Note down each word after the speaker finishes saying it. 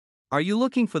Are you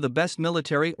looking for the best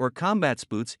military or combat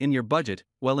boots in your budget?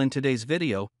 Well, in today's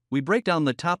video, we break down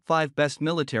the top 5 best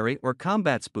military or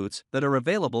combat boots that are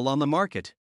available on the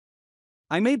market.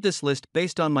 I made this list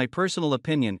based on my personal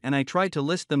opinion, and I tried to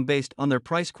list them based on their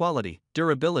price, quality,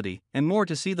 durability, and more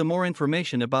to see the more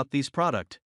information about these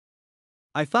products.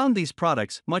 I found these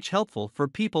products much helpful for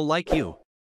people like you.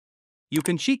 You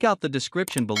can check out the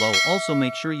description below. Also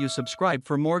make sure you subscribe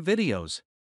for more videos.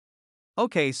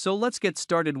 Okay, so let's get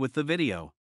started with the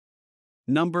video.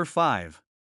 Number 5.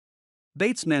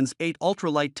 Bates Men's 8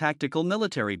 Ultralight Tactical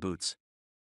Military Boots.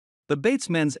 The Bates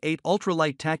Men's 8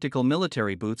 Ultralight Tactical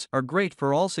Military Boots are great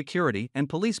for all security and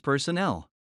police personnel.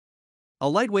 A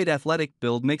lightweight athletic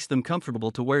build makes them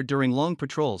comfortable to wear during long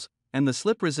patrols, and the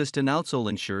slip-resistant outsole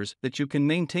ensures that you can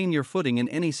maintain your footing in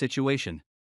any situation.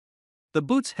 The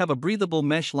boots have a breathable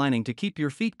mesh lining to keep your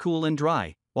feet cool and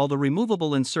dry, while the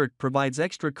removable insert provides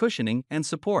extra cushioning and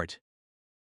support.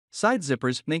 Side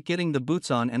zippers make getting the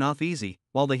boots on and off easy,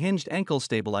 while the hinged ankle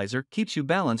stabilizer keeps you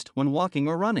balanced when walking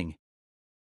or running.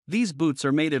 These boots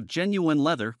are made of genuine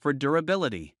leather for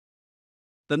durability.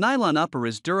 The nylon upper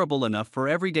is durable enough for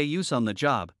everyday use on the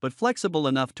job, but flexible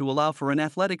enough to allow for an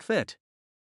athletic fit.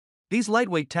 These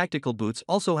lightweight tactical boots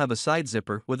also have a side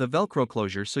zipper with a Velcro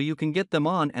closure, so you can get them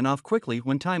on and off quickly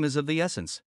when time is of the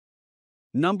essence.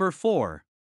 Number 4.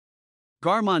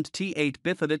 Garmont T8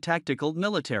 Bifida Tactical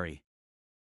Military.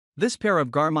 This pair of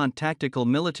Garmont Tactical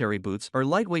Military Boots are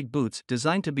lightweight boots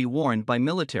designed to be worn by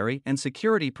military and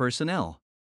security personnel.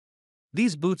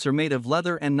 These boots are made of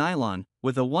leather and nylon,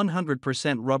 with a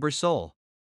 100% rubber sole.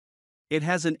 It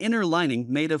has an inner lining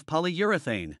made of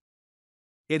polyurethane.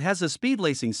 It has a speed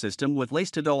lacing system with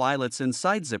lace-to-dough eyelets and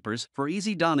side zippers for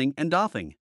easy donning and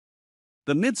doffing.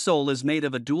 The midsole is made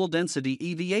of a dual-density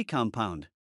EVA compound.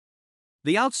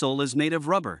 The outsole is made of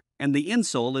rubber, and the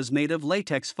insole is made of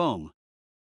latex foam.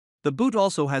 The boot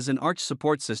also has an arch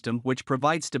support system which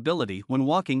provides stability when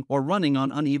walking or running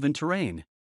on uneven terrain.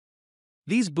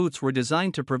 These boots were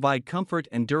designed to provide comfort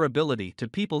and durability to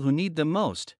people who need them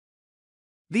most.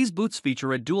 These boots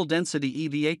feature a dual-density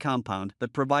EVA compound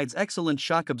that provides excellent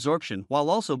shock absorption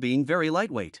while also being very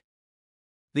lightweight.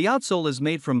 The outsole is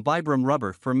made from Vibram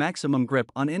rubber for maximum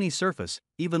grip on any surface,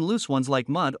 even loose ones like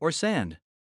mud or sand.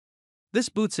 This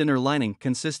boot's inner lining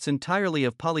consists entirely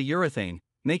of polyurethane,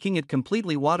 making it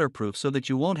completely waterproof so that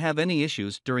you won't have any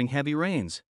issues during heavy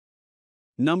rains.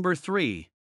 Number 3.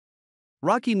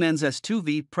 Rocky Men's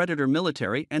S2V Predator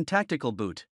Military and Tactical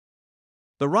Boot.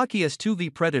 The Rocky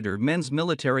S2V Predator men's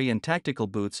military and tactical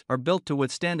boots are built to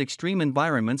withstand extreme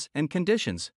environments and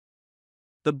conditions.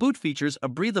 The boot features a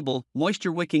breathable,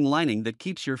 moisture-wicking lining that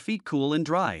keeps your feet cool and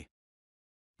dry.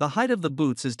 The height of the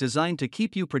boots is designed to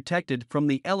keep you protected from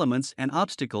the elements and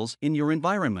obstacles in your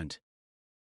environment.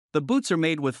 The boots are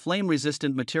made with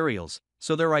flame-resistant materials,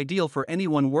 so they're ideal for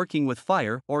anyone working with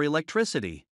fire or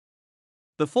electricity.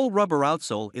 The full rubber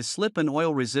outsole is slip and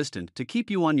oil resistant to keep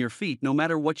you on your feet no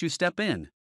matter what you step in.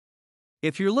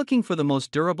 If you're looking for the most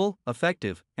durable,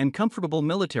 effective, and comfortable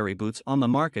military boots on the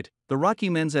market, the Rocky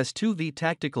Men's S2V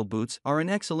Tactical Boots are an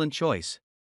excellent choice.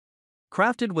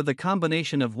 Crafted with a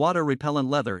combination of water-repellent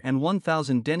leather and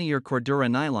 1000 denier Cordura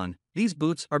nylon, these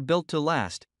boots are built to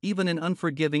last, even in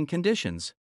unforgiving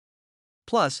conditions.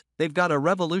 Plus, they've got a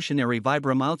revolutionary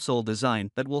Vibram outsole design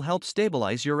that will help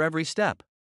stabilize your every step.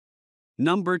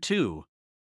 Number 2.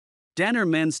 Danner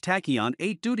Men's Tachyon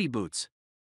 8 Duty Boots.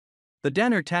 The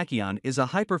Danner Tachyon is a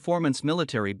high-performance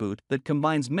military boot that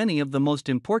combines many of the most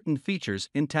important features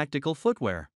in tactical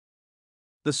footwear.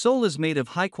 The sole is made of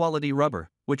high-quality rubber,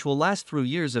 which will last through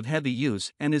years of heavy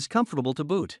use and is comfortable to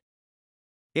boot.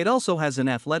 It also has an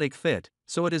athletic fit,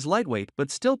 so it is lightweight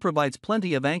but still provides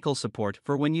plenty of ankle support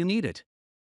for when you need it.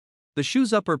 The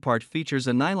shoe's upper part features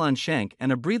a nylon shank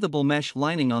and a breathable mesh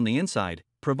lining on the inside,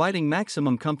 providing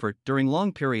maximum comfort during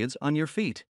long periods on your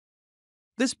feet.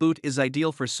 This boot is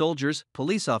ideal for soldiers,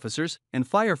 police officers, and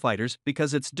firefighters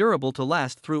because it's durable to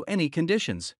last through any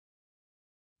conditions.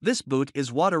 This boot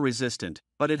is water resistant,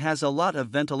 but it has a lot of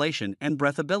ventilation and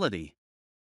breathability.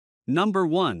 Number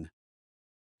 1.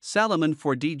 Salomon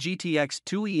 4D GTX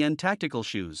 2EN Tactical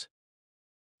Shoes.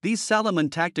 These Salomon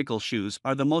tactical shoes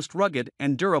are the most rugged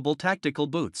and durable tactical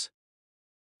boots.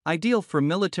 Ideal for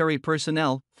military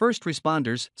personnel, first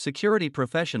responders, security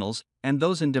professionals, and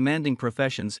those in demanding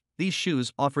professions, these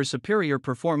shoes offer superior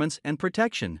performance and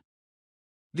protection.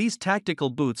 These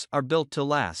tactical boots are built to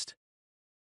last.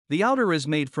 The outer is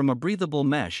made from a breathable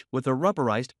mesh with a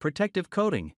rubberized protective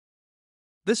coating.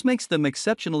 This makes them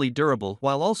exceptionally durable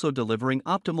while also delivering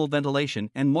optimal ventilation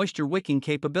and moisture-wicking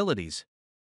capabilities.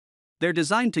 They're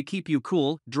designed to keep you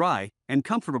cool, dry, and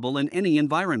comfortable in any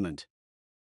environment.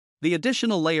 The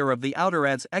additional layer of the outer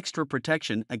adds extra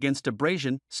protection against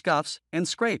abrasion, scuffs, and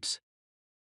scrapes.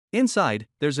 Inside,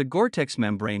 there's a Gore-Tex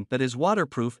membrane that is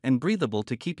waterproof and breathable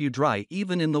to keep you dry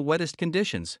even in the wettest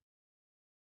conditions.